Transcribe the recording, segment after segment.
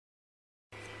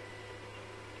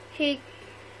Hey,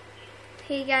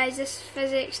 hey guys, this is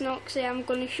Physics Noxie. I'm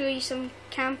going to show you some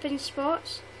camping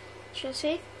spots, should I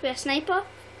say, with a sniper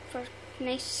for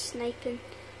nice sniping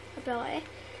ability.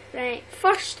 Right,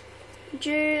 first,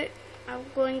 I'll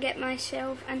go and get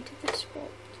myself into the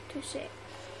spot to set.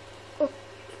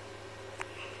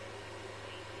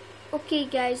 Okay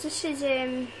guys, this is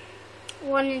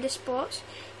one of the spots.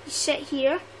 You sit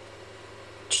here,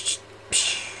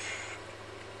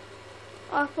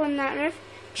 up on that roof,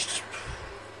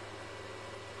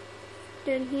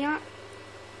 down here,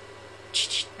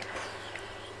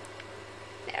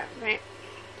 there, right.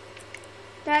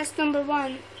 That's number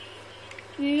one.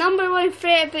 Number one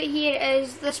threat bit here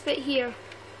is this bit here.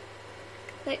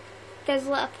 Like, the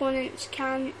opponents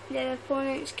can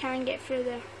get through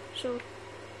there. So,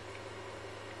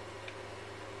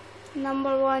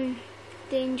 number one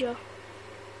danger.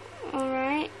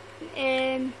 Alright.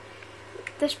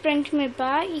 This brings me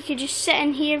back. You could just sit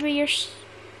in here with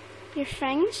your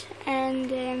things, and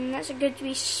that's a good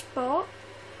wee spot.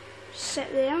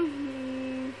 Sit there.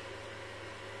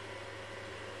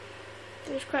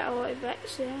 There's quite a lot of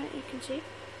bits there that you can see.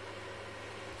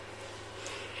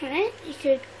 Right, you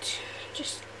could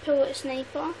just pull out a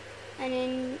sniper and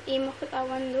then aim up at that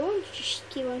window and just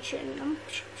keep on shooting them.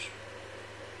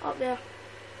 Up there.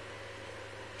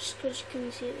 Just because you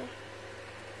couldn't see it there.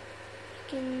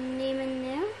 You can aim in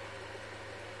there.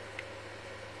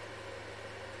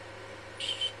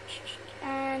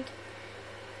 And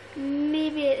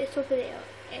maybe at the top of the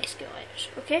escalators,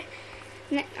 okay?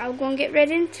 I'll go and get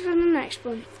ready into the next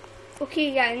one.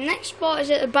 Okay guys, the next spot is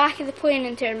at the back of the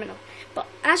planing terminal. But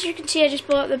as you can see, I just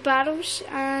blew up the barrels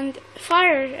and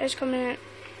fire is coming out.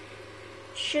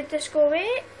 Should this go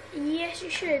away? Yes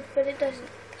it should, but it doesn't.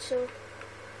 So,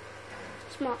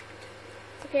 smart.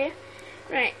 Okay?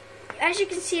 Right. As you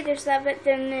can see, there's that bit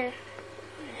down there.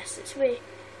 Yes, it's way.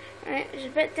 Right, there's a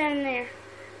bit down there.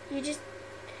 You just,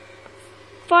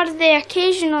 for the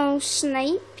occasional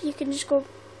snipe, you can just go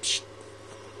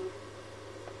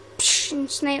and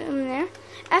snipe them there.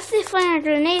 If they fire a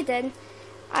grenade in,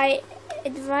 I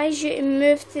advise you to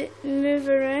move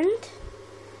around,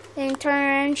 then turn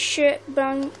around, shoot,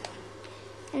 burn,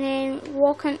 and then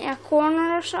walk into a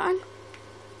corner or something.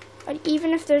 Or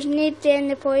even if there's nobody in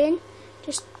the plane,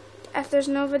 if there's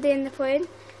nobody in the plane,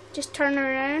 just turn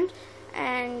around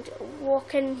and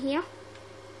walk in here.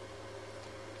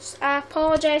 I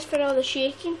apologise for all the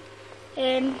shaking.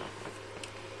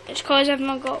 It's because I've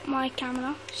not got my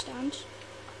camera stands.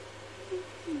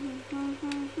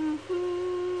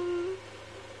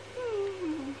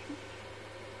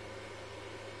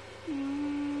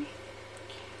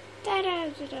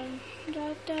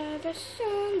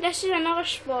 This is another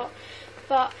spot,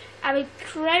 but I would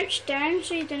crouch down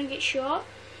so you don't get shot,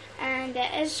 and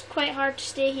it is quite hard to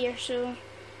stay here, so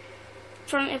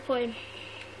front of the plane.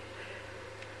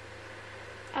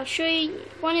 I'll show you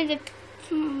one of the.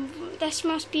 This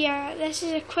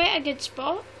is quite a good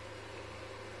spot.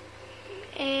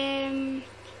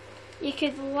 You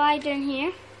could lie down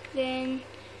here, then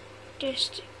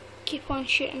just keep on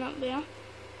shooting up there.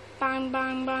 Bang,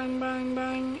 bang, bang, bang,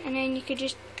 bang, and then you could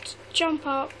just jump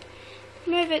up,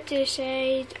 move it to the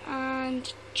side,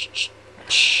 and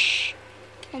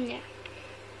there.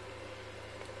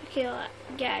 Okay,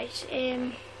 guys.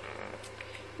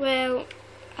 Well,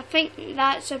 I think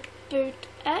that's about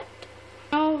it.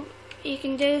 Now you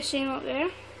can do the same up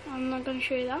there. I'm not going to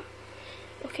show you that.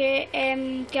 Okay,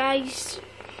 guys,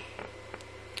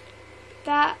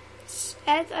 that's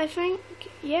it, I think.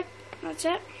 Yep, that's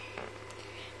it.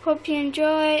 Hope you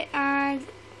enjoy, and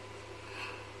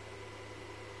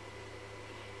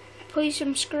please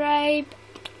subscribe,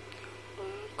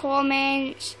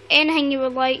 comments, anything you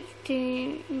would like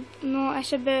to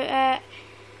notice about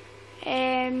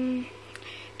it.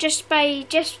 Just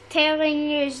telling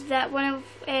you is that one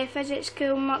of Physics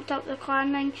Cool marked up the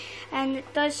climbing, and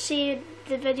it does say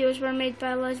the videos were made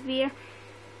by Liz Beer.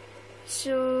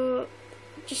 So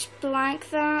just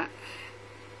blank that.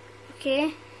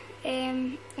 Okay.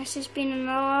 This has been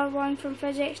another one from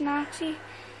Physics Noxie.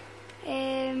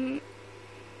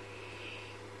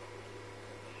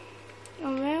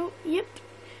 Oh well, yep.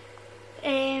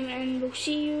 And we'll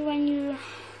see you when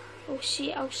I'll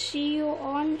see you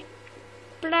on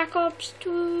Black Ops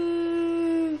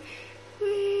 2.